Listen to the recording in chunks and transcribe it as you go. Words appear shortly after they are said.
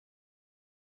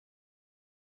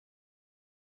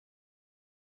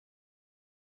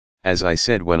As I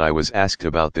said when I was asked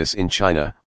about this in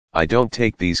China, I don't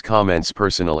take these comments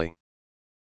personally.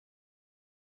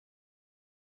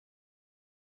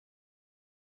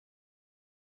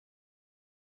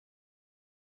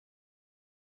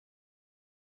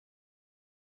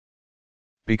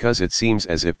 Because it seems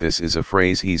as if this is a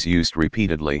phrase he's used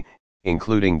repeatedly,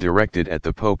 including directed at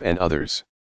the Pope and others.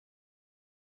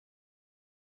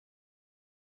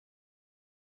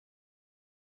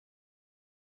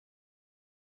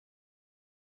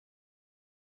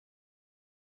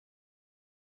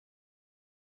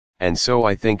 And so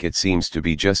I think it seems to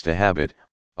be just a habit,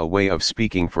 a way of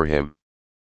speaking for him.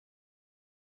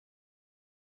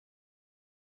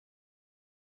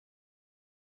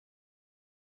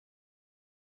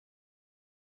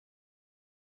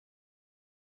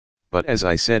 But as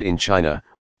I said in China,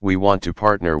 we want to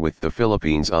partner with the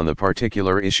Philippines on the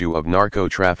particular issue of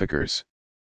narco-traffickers.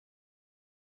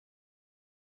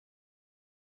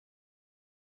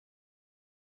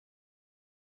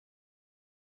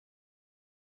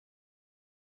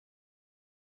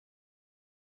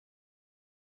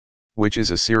 Which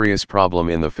is a serious problem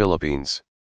in the Philippines.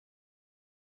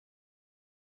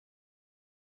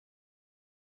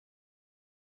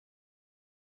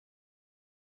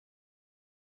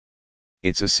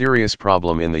 It's a serious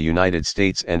problem in the United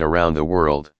States and around the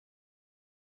world.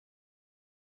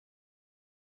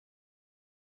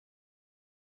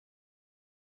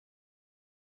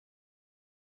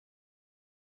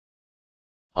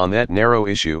 On that narrow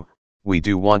issue, we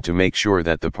do want to make sure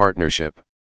that the partnership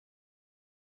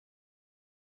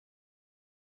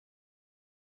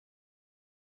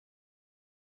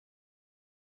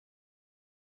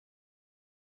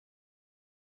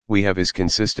we have is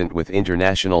consistent with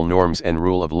international norms and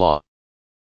rule of law.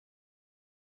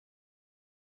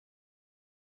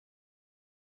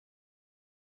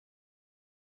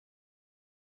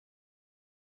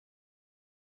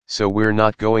 So we're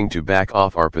not going to back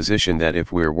off our position that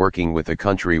if we're working with a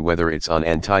country, whether it's on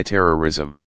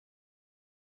anti-terrorism,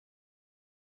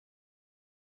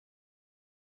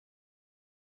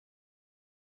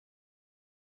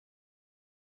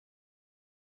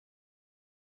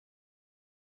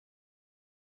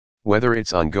 whether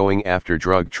it's on going after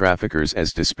drug traffickers,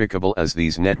 as despicable as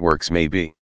these networks may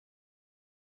be,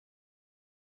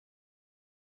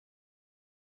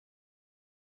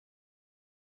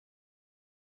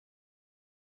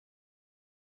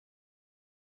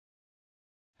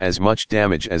 as much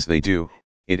damage as they do,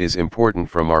 it is important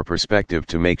from our perspective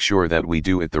to make sure that we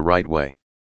do it the right way.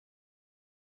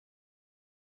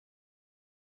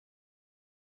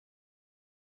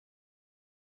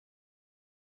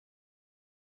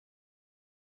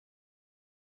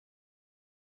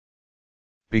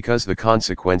 Because the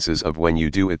consequences of when you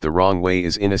do it the wrong way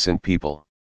is innocent people.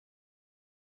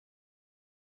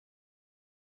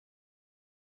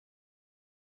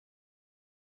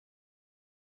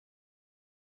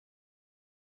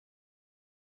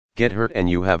 Get hurt, and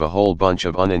you have a whole bunch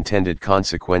of unintended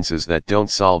consequences that don't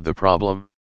solve the problem.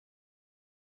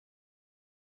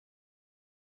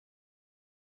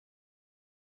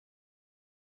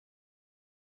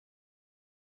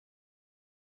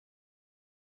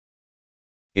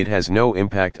 It has no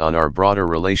impact on our broader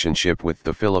relationship with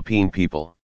the Philippine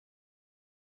people.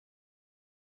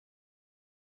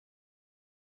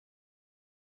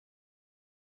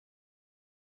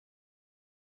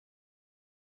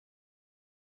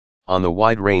 On the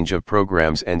wide range of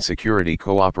programs and security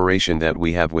cooperation that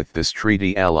we have with this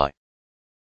treaty ally.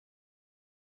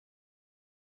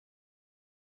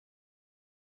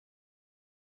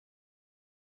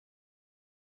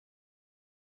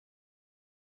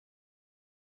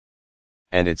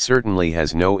 And it certainly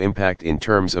has no impact in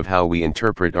terms of how we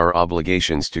interpret our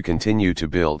obligations to continue to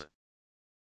build.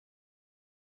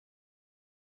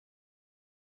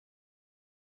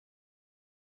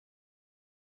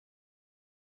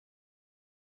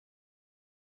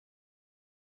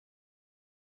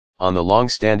 On the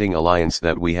long-standing alliance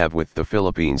that we have with the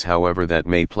Philippines, however that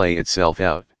may play itself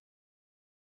out.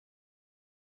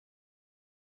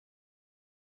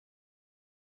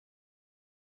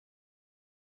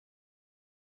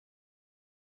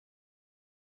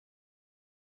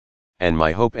 And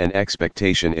my hope and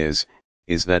expectation is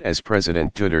that as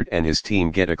President Duterte and his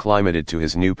team get acclimated to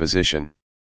his new position,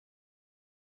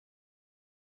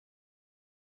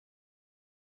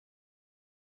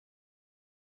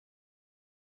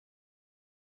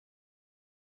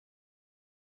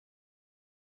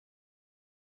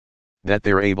 that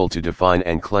they're able to define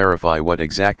and clarify what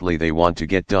exactly they want to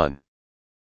get done.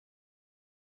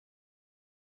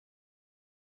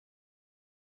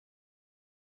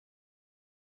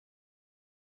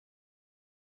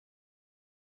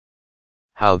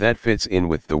 how that fits in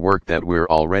with the work that we're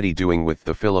already doing with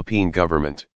the Philippine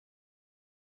government.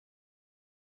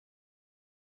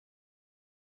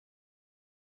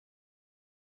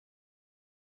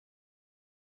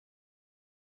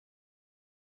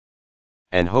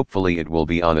 And hopefully it will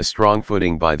be on a strong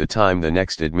footing by the time the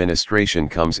next administration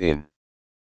comes in.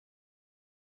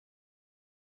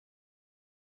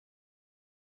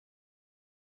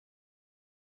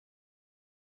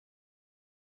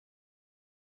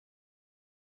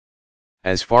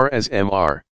 As far as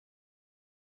Mr.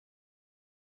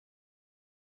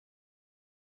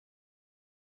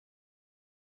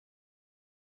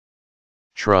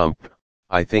 Trump,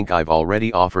 I think I've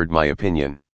already offered my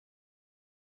opinion.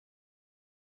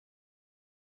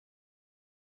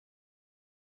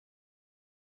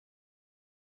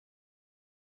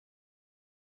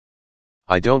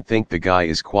 I don't think the guy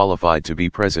is qualified to be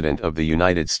President of the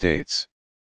United States.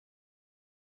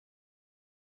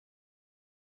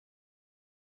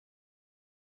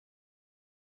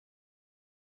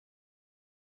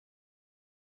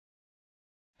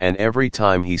 And every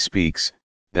time he speaks,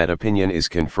 that opinion is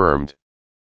confirmed.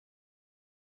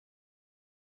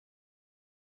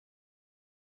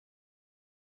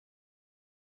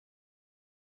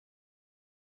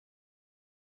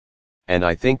 And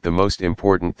I think the most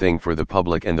important thing for the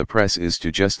public and the press is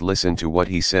to just listen to what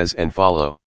he says and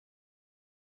follow.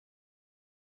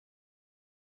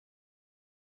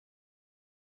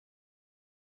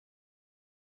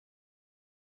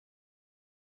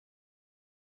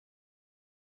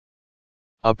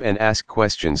 Up and ask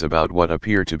questions about what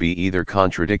appear to be either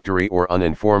contradictory or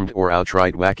uninformed or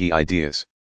outright wacky ideas.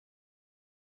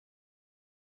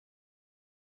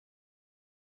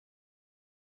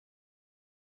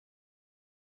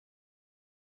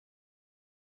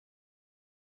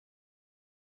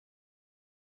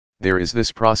 There is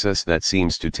this process that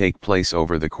seems to take place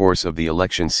over the course of the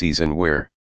election season where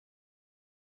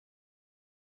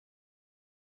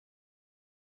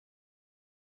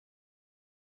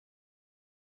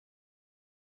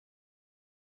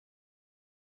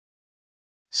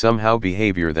somehow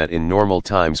behavior that in normal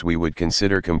times we would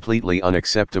consider completely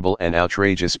unacceptable and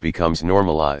outrageous becomes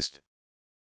normalized.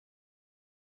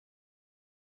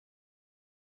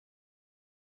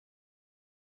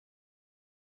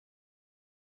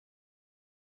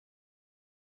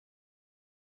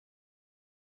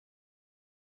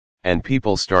 And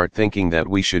people start thinking that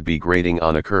we should be grading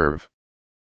on a curve.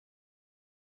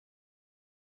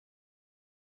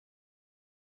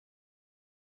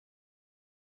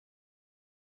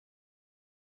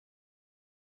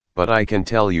 But I can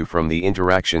tell you from the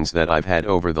interactions that I've had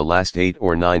over the last 8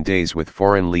 or 9 days with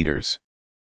foreign leaders,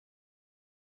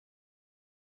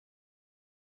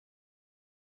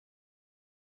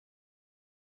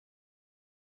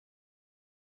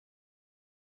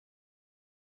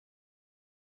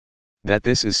 that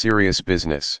this is serious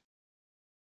business.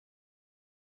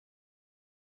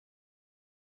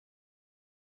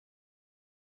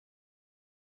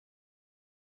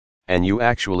 And you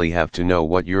actually have to know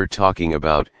what you're talking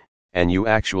about, and you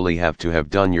actually have to have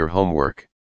done your homework.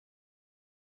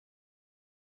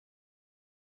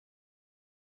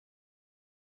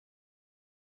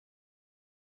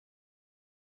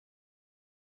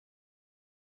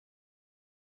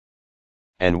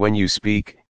 And when you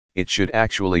speak, it should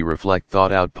actually reflect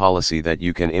thought-out policy that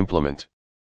you can implement.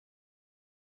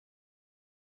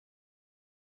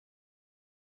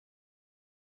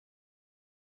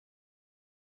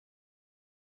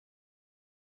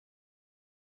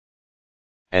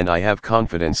 And I have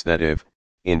confidence that if,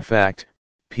 in fact,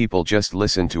 people just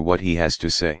listen to what he has to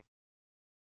say,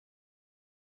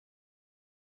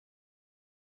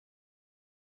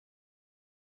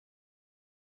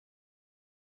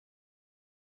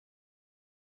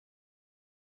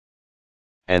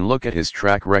 and look at his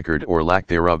track record or lack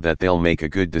thereof, that they'll make a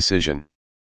good decision.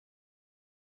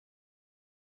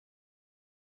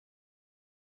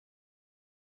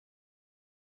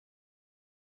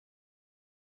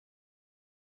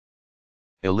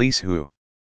 Elise who?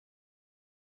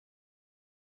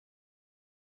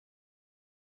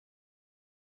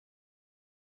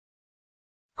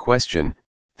 Question,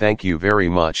 thank you very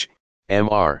much,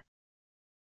 Mr.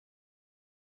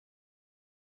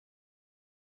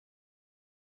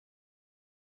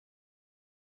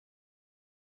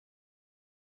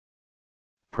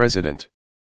 President.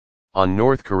 On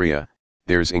North Korea,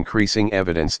 there's increasing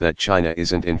evidence that China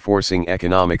isn't enforcing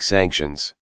economic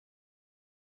sanctions.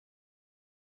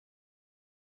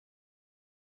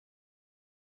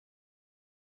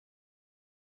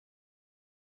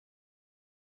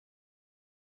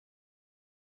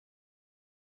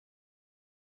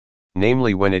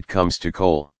 Namely when it comes to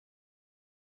coal.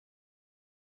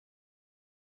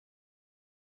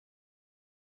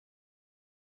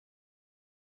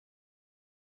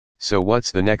 So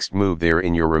what's the next move there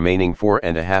in your remaining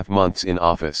 4.5 months in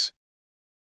office?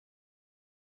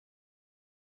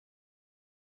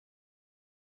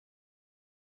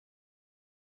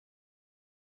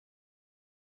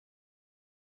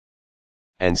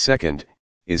 And second,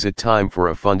 is it time for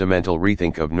a fundamental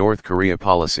rethink of North Korea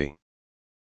policy?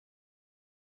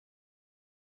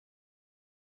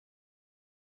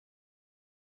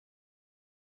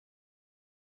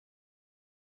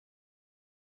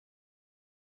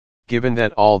 Given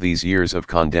that all these years of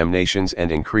condemnations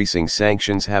and increasing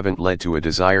sanctions haven't led to a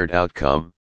desired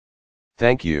outcome?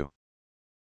 Thank you.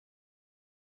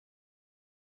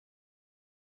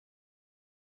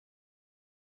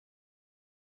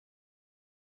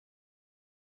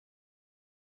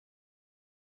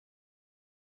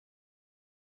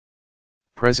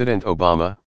 President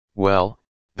Obama, well,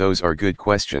 those are good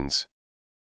questions.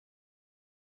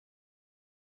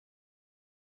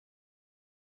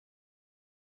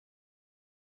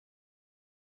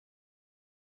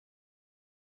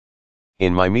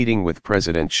 In my meeting with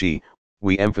President Xi,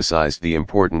 we emphasized the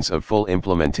importance of full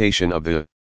implementation of the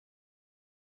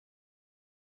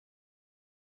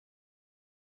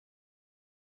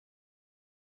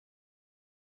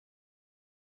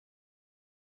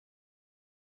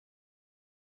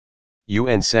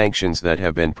UN sanctions that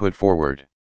have been put forward.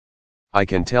 I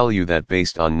can tell you that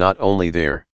based on not only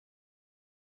their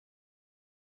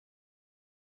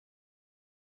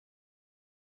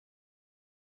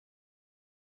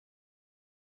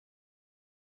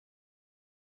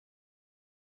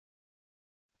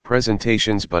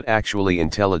presentations but actually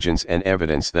intelligence and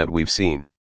evidence that we've seen.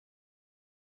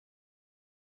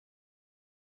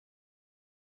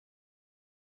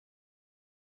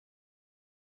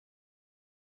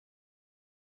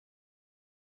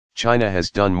 China has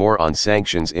done more on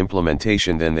sanctions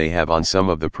implementation than they have on some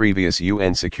of the previous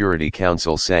UN Security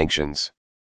Council sanctions.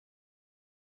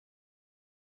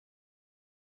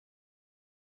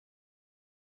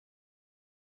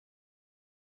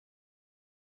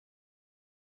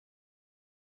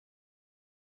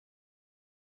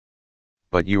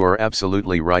 But you are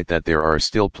absolutely right that there are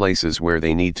still places where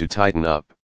they need to tighten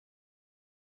up.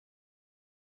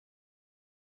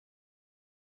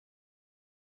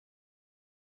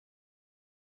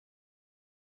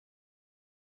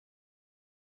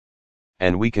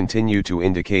 And we continue to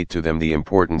indicate to them the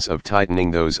importance of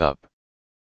tightening those up.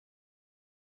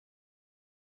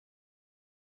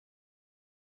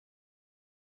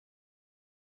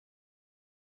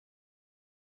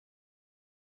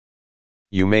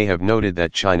 You may have noted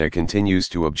that China continues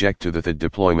to object to the THAAD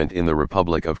deployment in the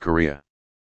Republic of Korea.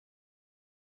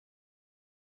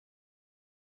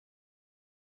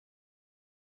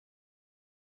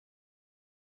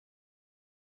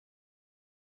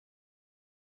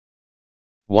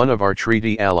 One of our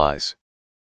treaty allies.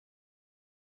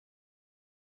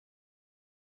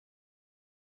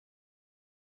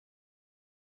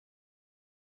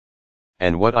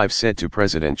 And what I've said to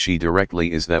President Xi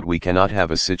directly is that we cannot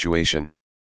have a situation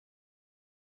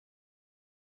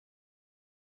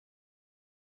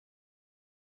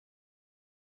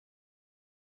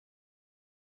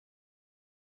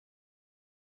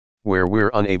where we're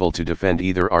unable to defend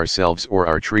either ourselves or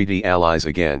our treaty allies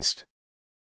against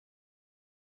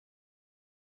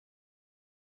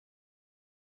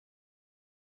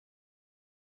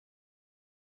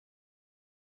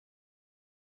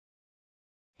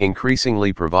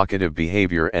increasingly provocative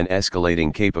behavior and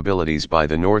escalating capabilities by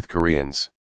the North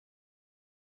Koreans.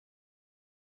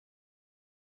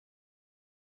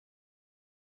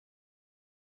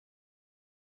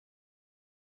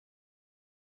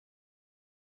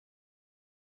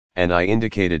 And I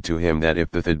indicated to him that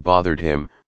if the THAAD bothered him,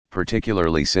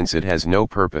 particularly since it has no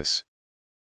purpose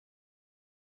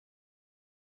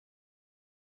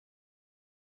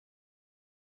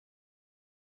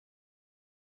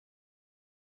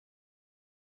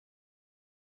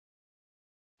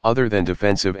other than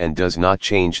defensive and does not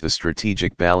change the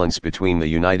strategic balance between the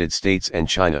United States and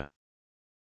China.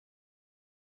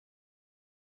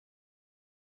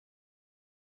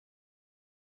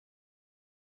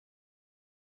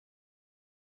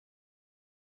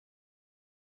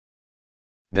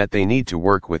 That they need to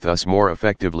work with us more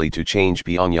effectively to change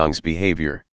Pyongyang's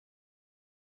behavior.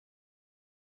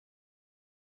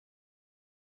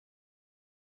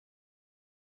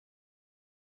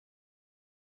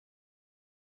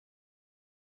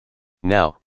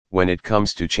 Now, when it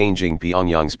comes to changing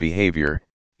Pyongyang's behavior,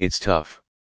 it's tough.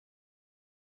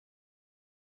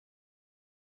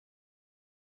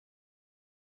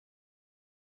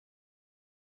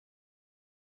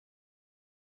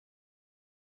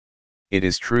 It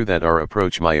is true that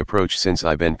my approach since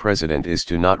I've been president is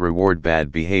to not reward bad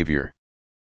behavior.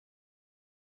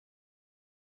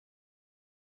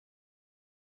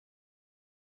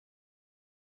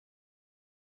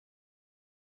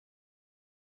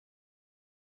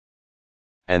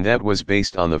 And that was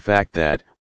based on the fact that,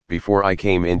 before I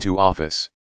came into office,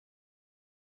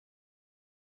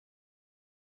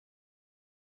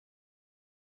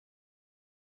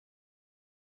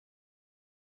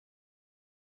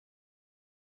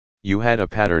 you had a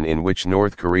pattern in which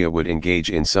North Korea would engage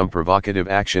in some provocative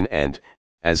action and,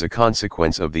 as a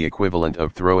consequence of the equivalent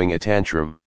of throwing a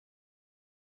tantrum,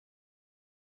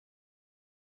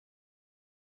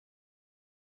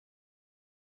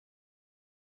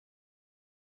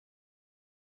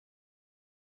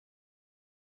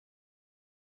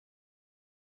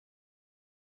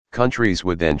 countries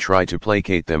would then try to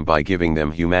placate them by giving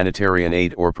them humanitarian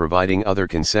aid or providing other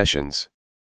concessions.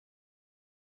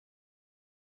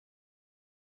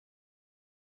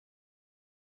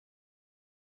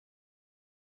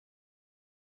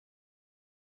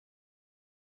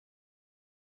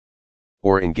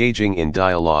 Or engaging in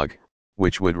dialogue,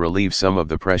 which would relieve some of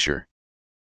the pressure.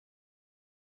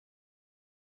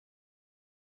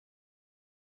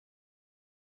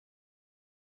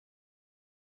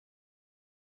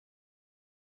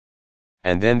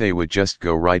 And then they would just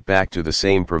go right back to the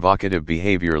same provocative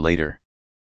behavior later.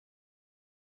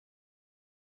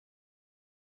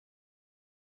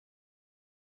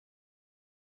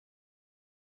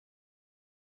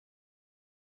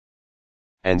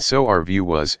 And so our view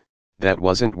was, that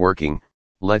wasn't working,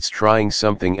 let's trying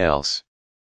something else.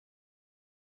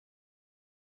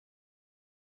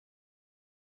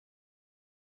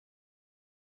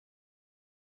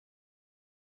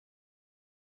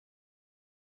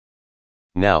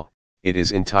 Now, it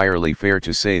is entirely fair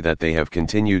to say that they have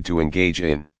continued to engage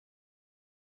in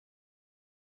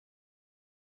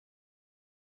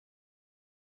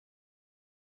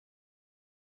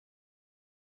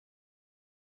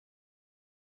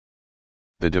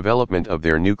the development of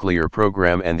their nuclear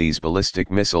program and these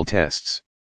ballistic missile tests.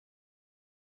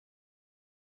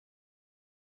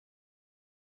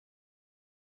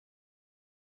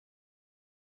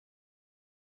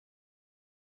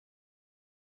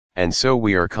 And so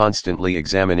we are constantly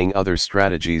examining other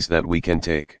strategies that we can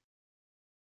take.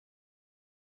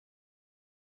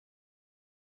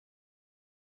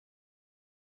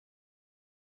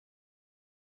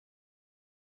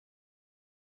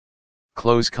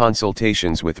 Close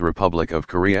consultations with Republic of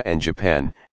Korea and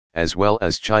Japan, as well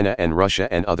as China and Russia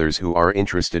and others who are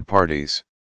interested parties.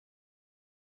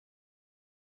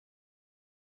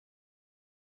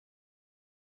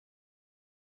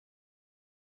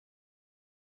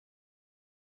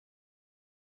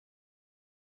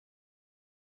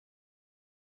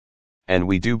 And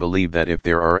we do believe that if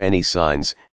there are any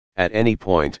signs, at any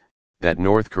point, that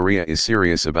North Korea is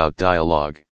serious about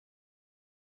dialogue,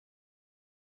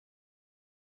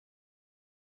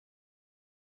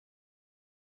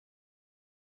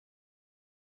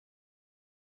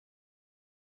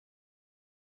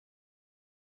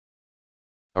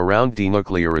 around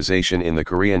denuclearization in the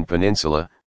Korean peninsula,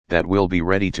 that we'll be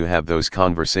ready to have those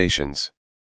conversations.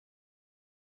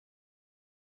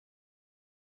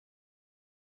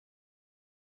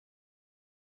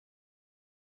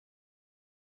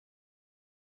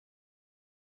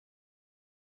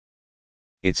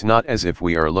 It's not as if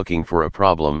we are looking for a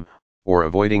problem, or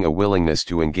avoiding a willingness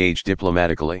to engage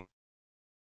diplomatically.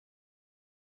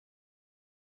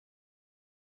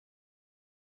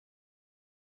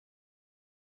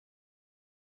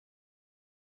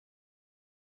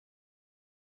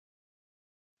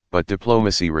 But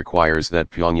diplomacy requires that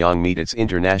Pyongyang meet its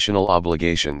international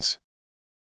obligations.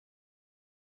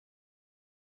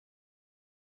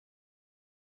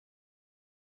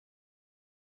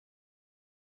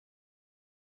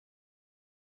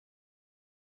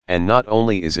 And not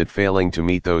only is it failing to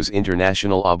meet those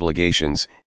international obligations,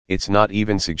 it's not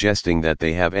even suggesting that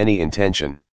they have any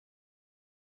intention.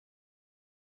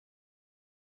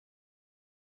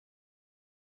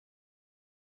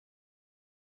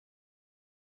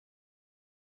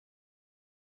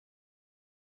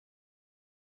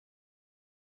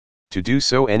 To do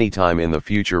so anytime in the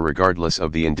future regardless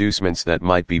of the inducements that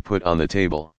might be put on the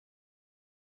table.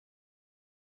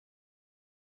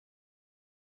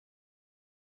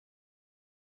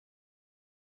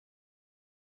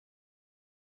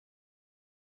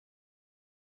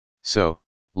 So,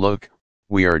 look,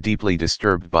 we are deeply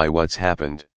disturbed by what's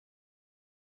happened.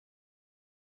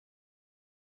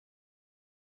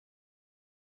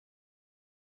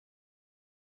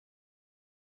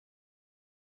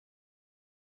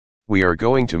 We are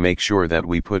going to make sure that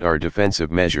we put our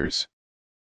defensive measures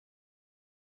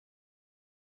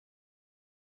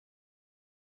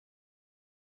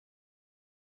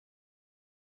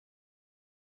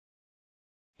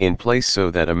in place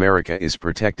so that America is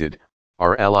protected,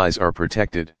 our allies are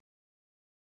protected.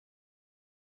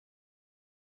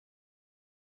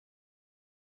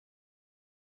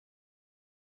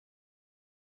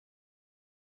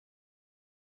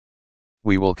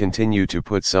 We will continue to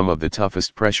put some of the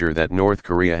toughest pressure that North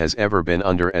Korea has ever been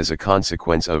under as a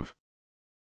consequence of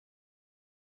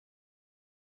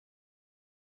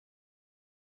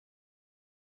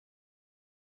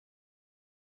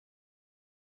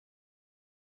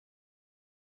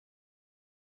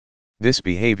this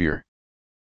behavior.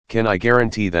 Can I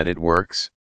guarantee that it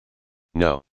works?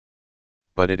 No.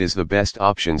 But it is the best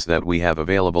options that we have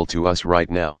available to us right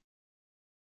now.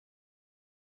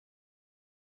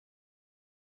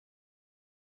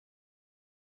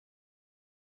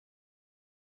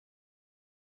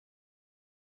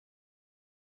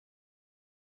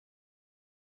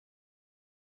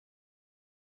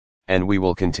 And we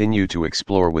will continue to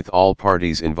explore with all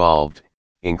parties involved,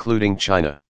 including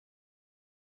China.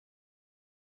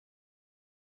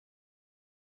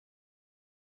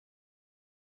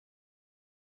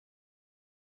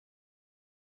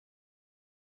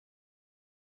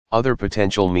 Other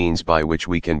potential means by which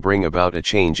we can bring about a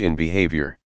change in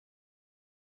behavior.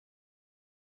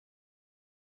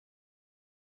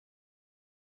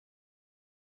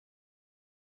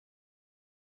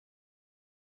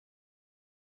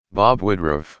 Bob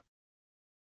Woodruff.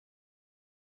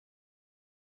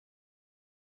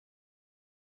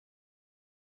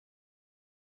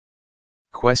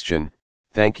 Question,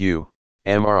 thank you,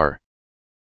 Mr.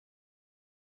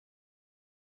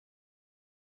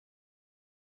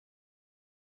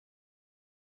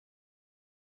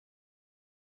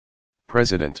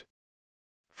 President.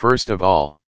 First of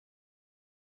all,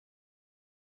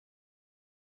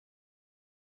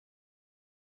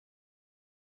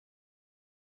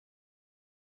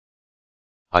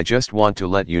 I just want to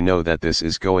let you know that this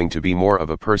is going to be more of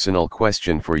a personal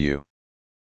question for you.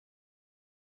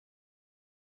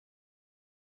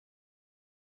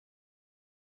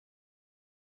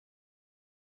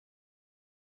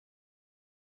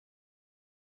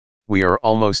 We are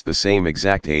almost the same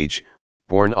exact age,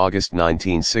 born August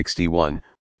 1961,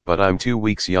 but I'm 2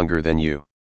 weeks younger than you.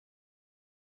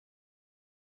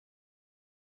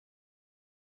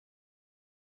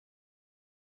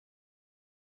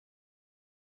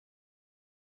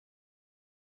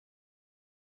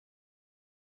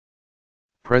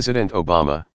 President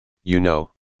Obama, you know,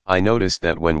 I noticed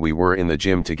that when we were in the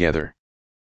gym together.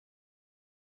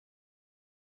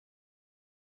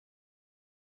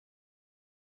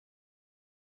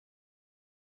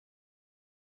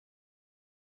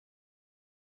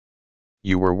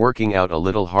 You were working out a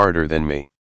little harder than me.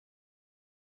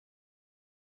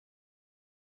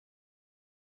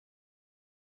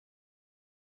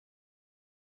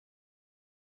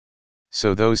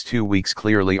 So those 2 weeks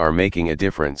clearly are making a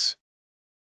difference.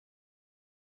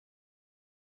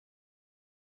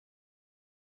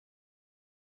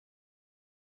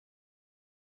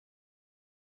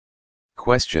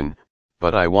 Question,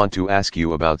 but I want to ask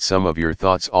you about some of your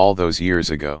thoughts all those years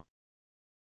ago.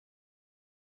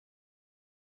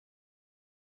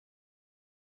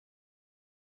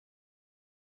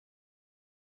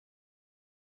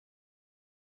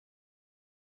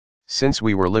 Since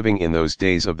we were living in those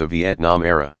days of the Vietnam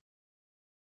era.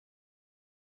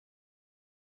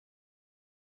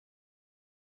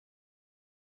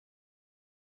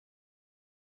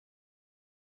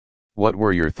 What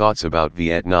were your thoughts about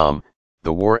Vietnam,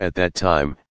 the war at that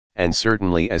time, and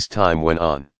certainly as time went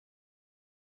on?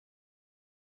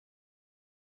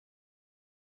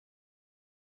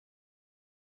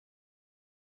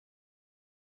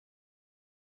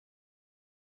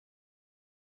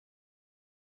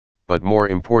 But more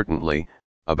importantly,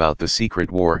 about the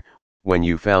secret war, when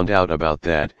you found out about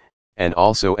that, and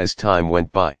also as time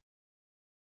went by.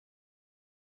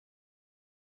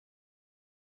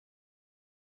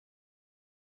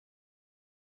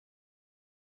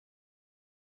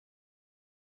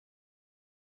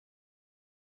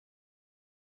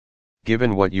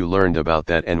 Given what you learned about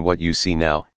that and what you see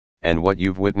now, and what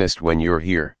you've witnessed when you're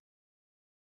here.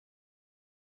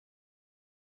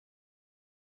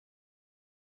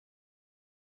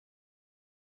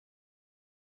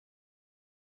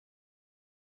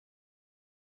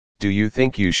 Do you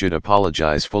think you should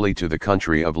apologize fully to the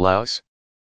country of Laos?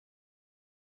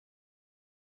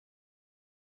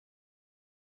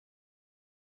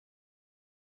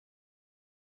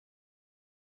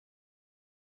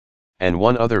 And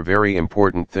one other very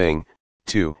important thing,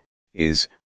 too, is,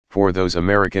 for those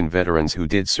American veterans who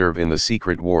did serve in the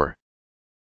secret war.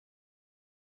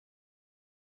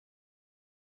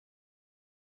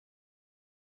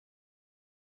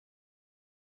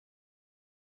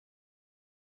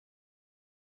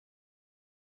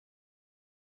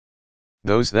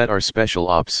 Those that are special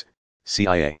ops,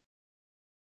 CIA.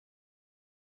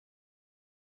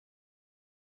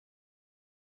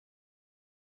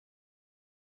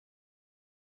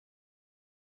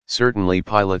 Certainly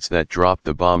pilots that dropped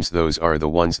the bombs, those are the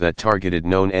ones that targeted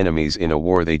known enemies in a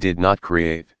war they did not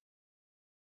create.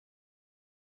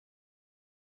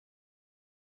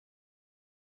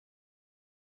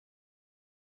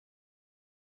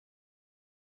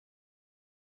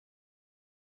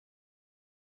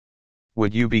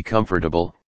 Would you be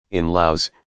comfortable, in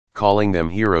Laos, calling them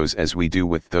heroes as we do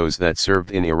with those that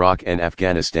served in Iraq and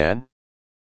Afghanistan?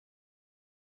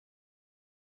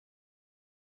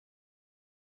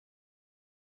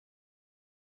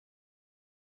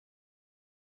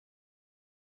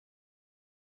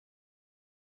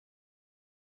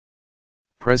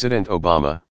 President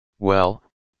Obama, well,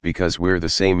 because we're the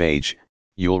same age,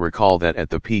 you'll recall that at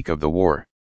the peak of the war,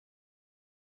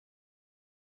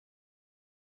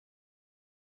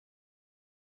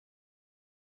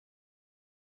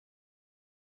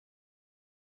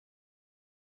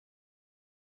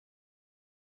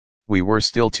 we were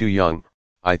still too young,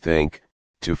 I think,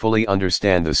 to fully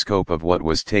understand the scope of what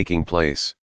was taking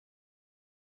place.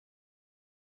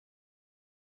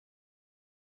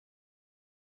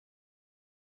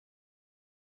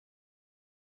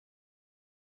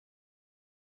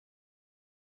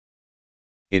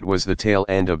 It was the tail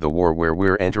end of the war where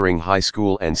we're entering high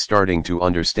school and starting to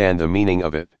understand the meaning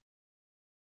of it.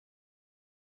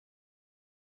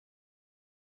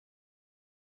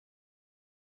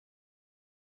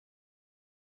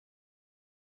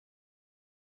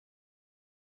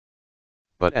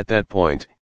 But at that point,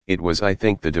 it was, I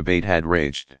think, the debate had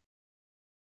raged.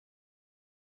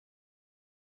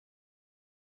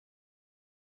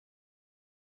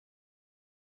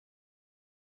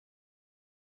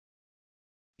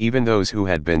 Even those who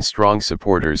had been strong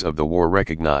supporters of the war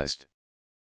recognized.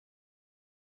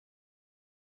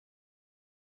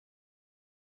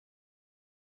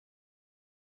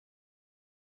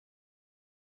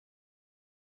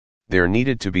 There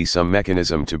needed to be some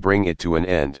mechanism to bring it to an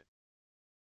end.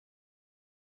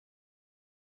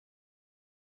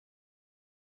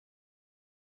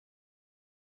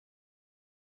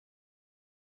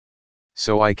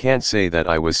 So I can't say that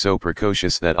I was so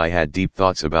precocious that I had deep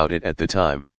thoughts about it at the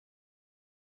time.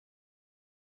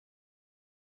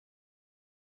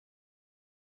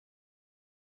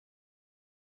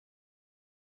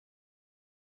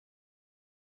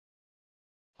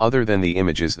 Other than the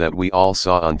images that we all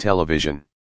saw on television.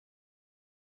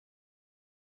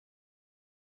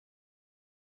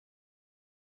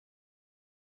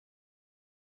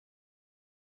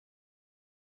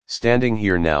 Standing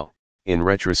here now, in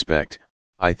retrospect,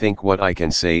 I think what I can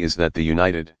say is that the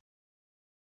United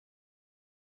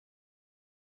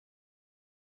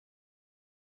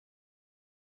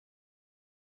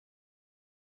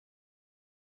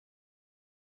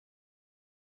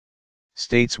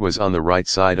States was on the right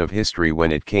side of history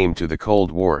when it came to the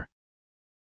Cold War.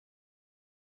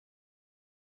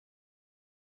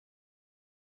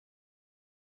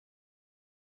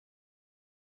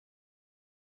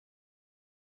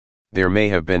 There may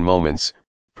have been moments,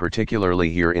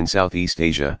 particularly here in Southeast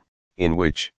Asia, in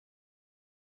which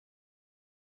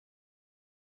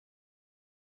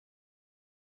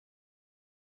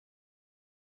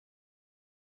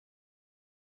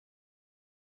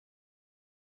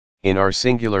in our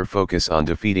singular focus on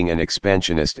defeating an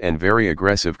expansionist and very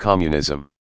aggressive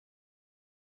communism,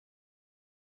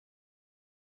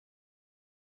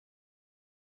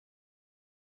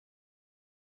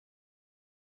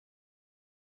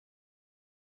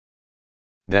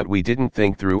 that we didn't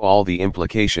think through all the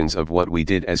implications of what we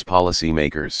did as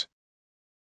policymakers.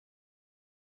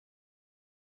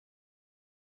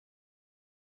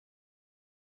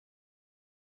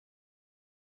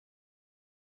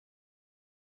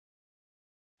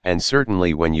 And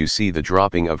certainly when you see the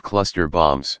dropping of cluster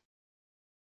bombs,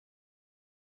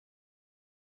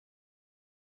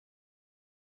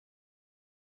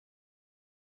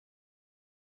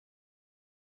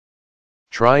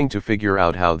 trying to figure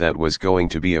out how that was going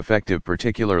to be effective,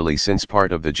 particularly since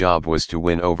part of the job was to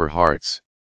win over hearts.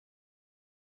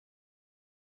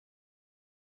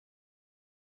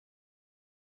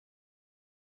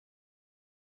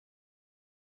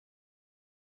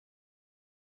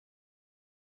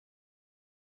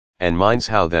 And minds,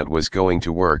 how that was going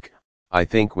to work, I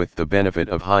think with the benefit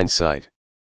of hindsight.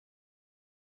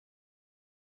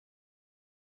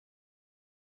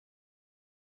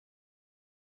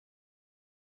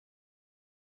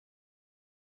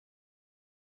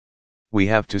 We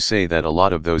have to say that a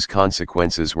lot of those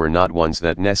consequences were not ones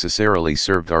that necessarily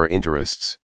served our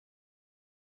interests.